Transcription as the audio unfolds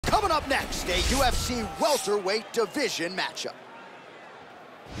Coming up next, a UFC welterweight division matchup.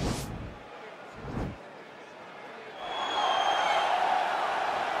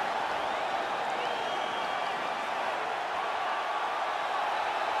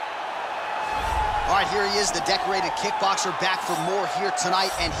 All right, here he is, the decorated kickboxer, back for more here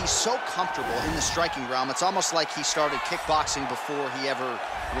tonight, and he's so comfortable in the striking realm. It's almost like he started kickboxing before he ever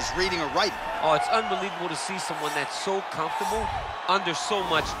was reading or writing. Oh, it's unbelievable to see someone that's so comfortable under so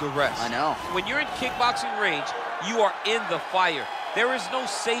much duress. I know. When you're in kickboxing range, you are in the fire. There is no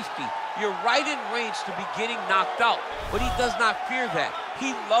safety. You're right in range to be getting knocked out, but he does not fear that.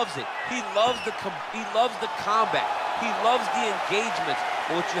 He loves it. He loves the combat. He loves the engagements.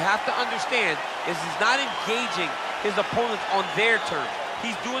 But what you have to understand is he's not engaging his opponents on their terms.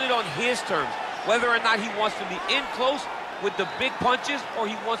 He's doing it on his terms. Whether or not he wants to be in close with the big punches or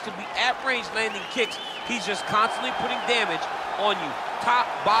he wants to be at range landing kicks, he's just constantly putting damage on you. Top,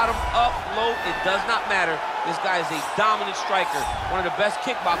 bottom, up, low, it does not matter. This guy is a dominant striker, one of the best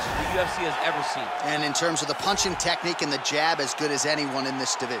kickboxers the UFC has ever seen. And in terms of the punching technique and the jab, as good as anyone in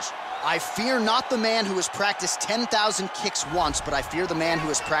this division. I fear not the man who has practiced 10,000 kicks once, but I fear the man who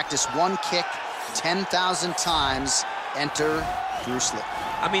has practiced one kick 10,000 times. Enter Bruce Lee.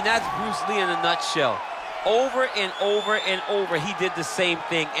 I mean, that's Bruce Lee in a nutshell. Over and over and over, he did the same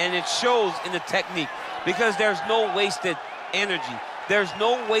thing, and it shows in the technique because there's no wasted energy. There's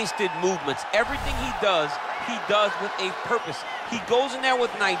no wasted movements. Everything he does with a purpose. He goes in there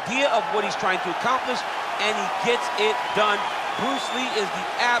with an idea of what he's trying to accomplish, and he gets it done. Bruce Lee is the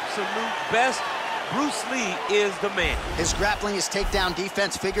absolute best. Bruce Lee is the man. His grappling, his takedown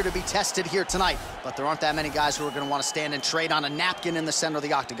defense figure to be tested here tonight, but there aren't that many guys who are going to want to stand and trade on a napkin in the center of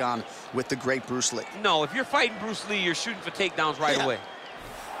the octagon with the great Bruce Lee. No, if you're fighting Bruce Lee, you're shooting for takedowns right away.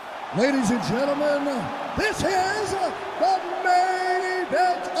 Ladies and gentlemen, this is the main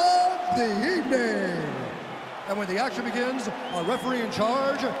event of the evening. And when the action begins, our referee in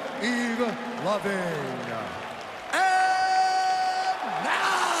charge, Yves Loving. And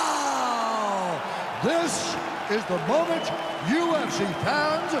now, this is the moment UFC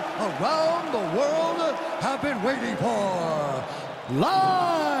fans around the world have been waiting for.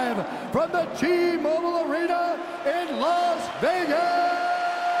 Live from the T-Mobile Arena in Las Vegas.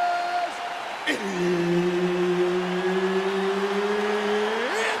 It's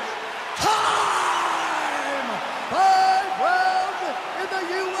time! 5 rounds in the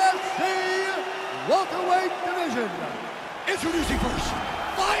UFC welterweight division. Introducing first,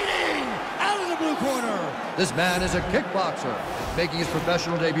 fighting out of the blue corner. This man is a kickboxer, making his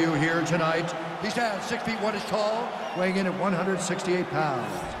professional debut here tonight. He stands 6 feet 1 inches tall, weighing in at 168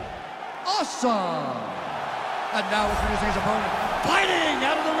 pounds. Awesome! And now introducing his opponent, fighting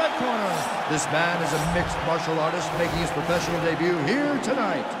out of the red corner. This man is a mixed martial artist making his professional debut here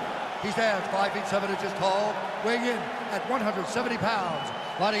tonight. He stands 5 feet 7 inches tall, weighing in at 170 pounds.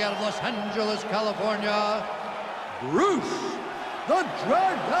 Fighting out of Los Angeles, California, Bruce the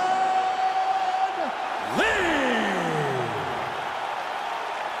Dragon Lee.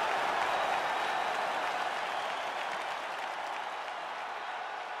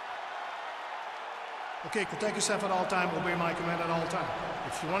 Okay, protect yourself at all times, obey my command at all times.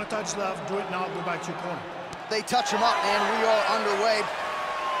 If you want to touch left, do it now, go back to your corner. They touch him up, and we are underway.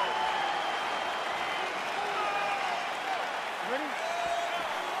 Ready?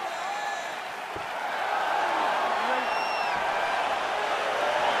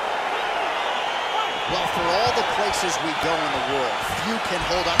 Well, for all the places we go in the world, few can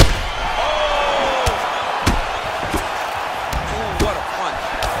hold up. What a punch.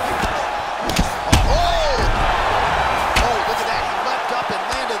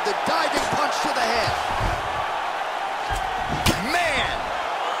 The diving punch to the head. Man!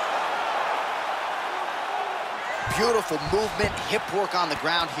 Beautiful movement, hip work on the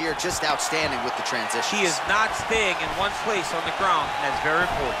ground here, just outstanding with the transition. He is not staying in one place on the ground, and that's very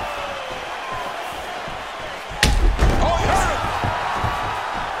important. Oh, he hurt him!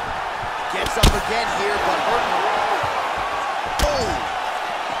 Gets up again here, but hurting. Oh!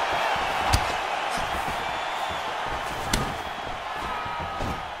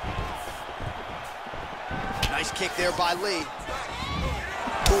 Nice kick there by Lee.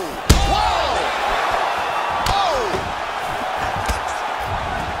 Boom. Whoa! Oh!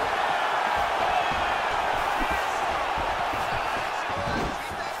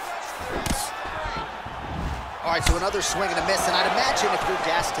 All right, so another swing and a miss, and I'd imagine if your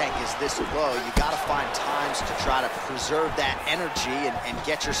gas tank is this low, you got to find times to try to preserve that energy and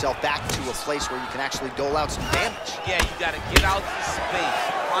get yourself back to a place where you can actually dole out some damage. Yeah, you got to get out to space,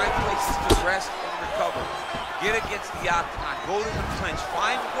 find places to rest and recover. Get against the octagon, go to the clinch,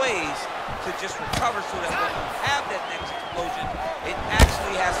 find ways to just recover so that when you have that next explosion, it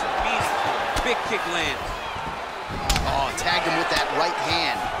actually has some meaning to it. Big kick lands. Oh, tagged him with that right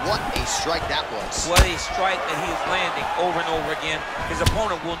hand. What a strike that was. What a strike that he is landing over and over again. His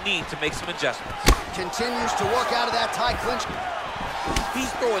opponent will need to make some adjustments. Continues to work out of that tie clinch.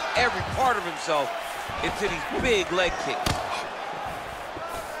 He's throwing every part of himself into these big leg kicks.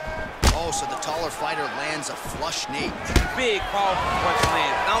 Oh, so the taller fighter lands a flush knee. Big, powerful punch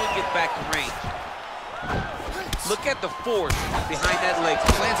lands. Now he gets back to range. Look at the force behind that leg.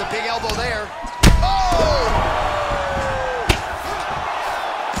 Lands a big elbow there. Oh!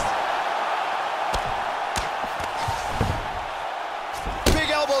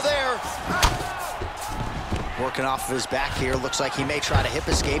 Big elbow there. Working off of his back here. Looks like he may try to hip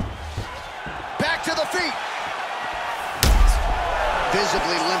escape. Back to the feet.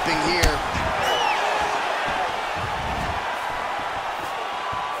 Visibly limping here.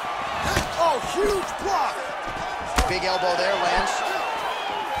 Oh, huge block. Big elbow there, lands.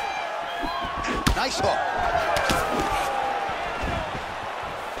 Nice hook.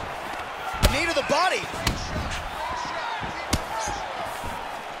 Knee to the body.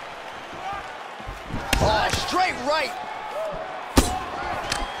 Oh, straight right.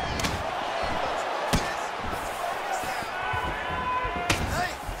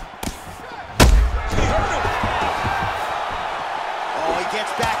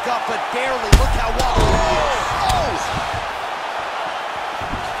 Gets back up, but barely. Look how wobbly he is. Oh!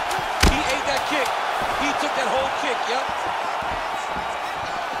 He ate that kick. He took that whole kick, yep.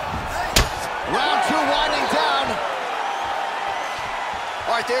 Round 2 winding down.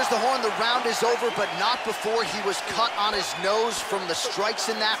 All right, there's the horn. The round is over, but not before he was cut on his nose from the strikes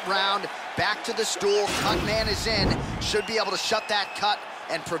in that round. Back to the stool. Cut man is in. Should be able to shut that cut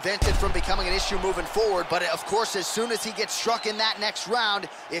and prevent it from becoming an issue moving forward. But of course, as soon as he gets struck in that next round,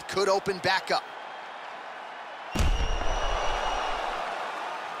 it could open back up.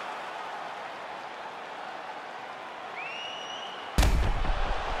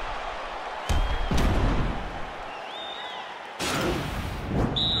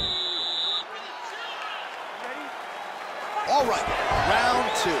 All right, round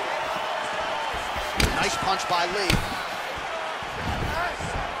 2. Nice punch by Lee.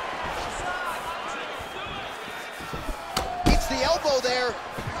 The elbow there.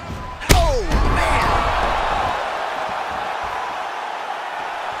 Oh, man.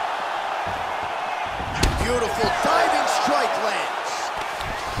 Beautiful diving strike lands.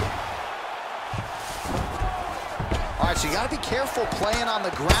 All right, so you got to be careful playing on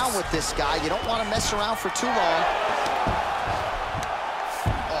the ground with this guy. You don't want to mess around for too long.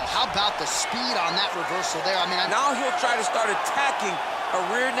 Oh, how about the speed on that reversal there? I mean, now he'll try to start attacking a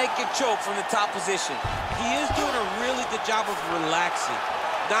rear naked choke from the top position. He is doing a really good job of relaxing,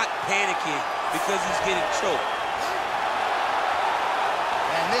 not panicking because he's getting choked.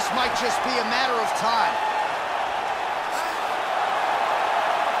 And this might just be a matter of time.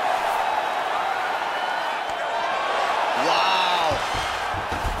 Wow.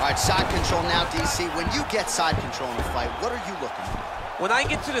 All right, side control now, DC. When you get side control in a fight, what are you looking for? When I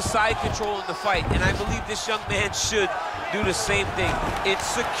get to the side control in the fight, and I believe this young man should do the same thing, it's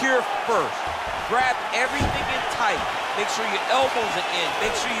secure first. Grab everything in tight. Make sure your elbows are in.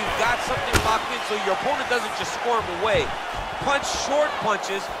 Make sure you've got something locked in so your opponent doesn't just squirm away. Punch short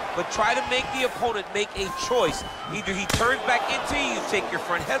punches, but try to make the opponent make a choice. Either he turns back into you, you take your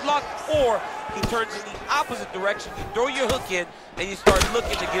front headlock, or he turns in the opposite direction. You throw your hook in, and you start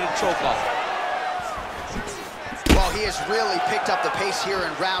looking to get a choke off. Well, he has really picked up the pace here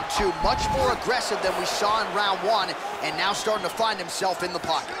in round 2. Much more aggressive than we saw in round 1, and now starting to find himself in the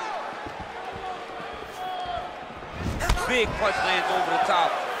pocket. Big punch lands over the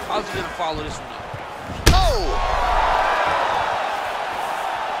top. How's he gonna follow this one up? Oh!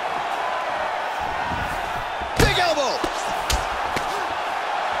 Big elbow!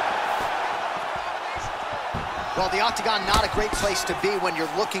 Well, the octagon, not a great place to be when you're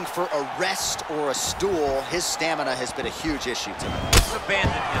looking for a rest or a stool. His stamina has been a huge issue tonight. It's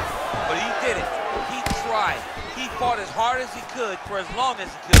abandoned him, but he did it. He tried. He fought as hard as he could for as long as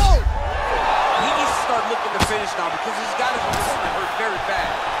he could. Oh! He needs to start looking to finish now because he's got his opponent hurt very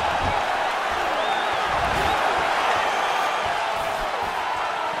bad.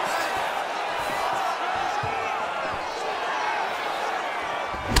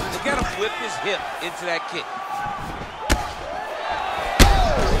 They got to whip his hip into that kick.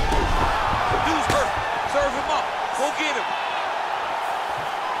 Dude's hurt. Serve him up. Go get him.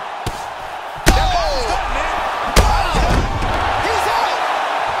 That ball's done, man. He's out!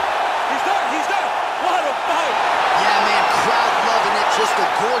 He's done. He's done. What a fight.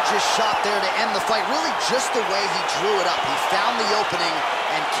 gorgeous shot there to end the fight. Really just the way he drew it up. He found the opening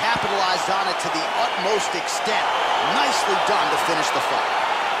and capitalized on it to the utmost extent. Nicely done to finish the fight.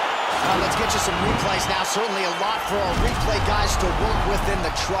 Let's get you some replays now. Certainly a lot for our replay guys to work with in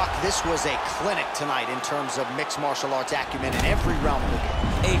the truck. This was a clinic tonight in terms of mixed martial arts acumen in every realm of the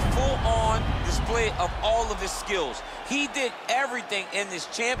game. A full-on display of all of his skills. He did everything in this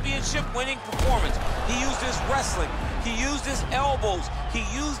championship-winning performance. He used his wrestling. He used his elbows. He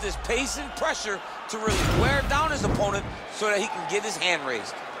used his pace and pressure to really wear down his opponent so that he can get his hand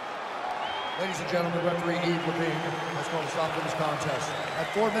raised. Ladies and gentlemen, referee Yves Levine has called a stop to this contest at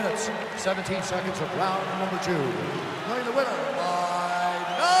 4 minutes, 17 seconds of round number 2. Declaring the winner by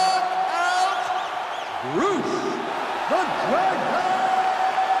knockout, Bruce the Dragon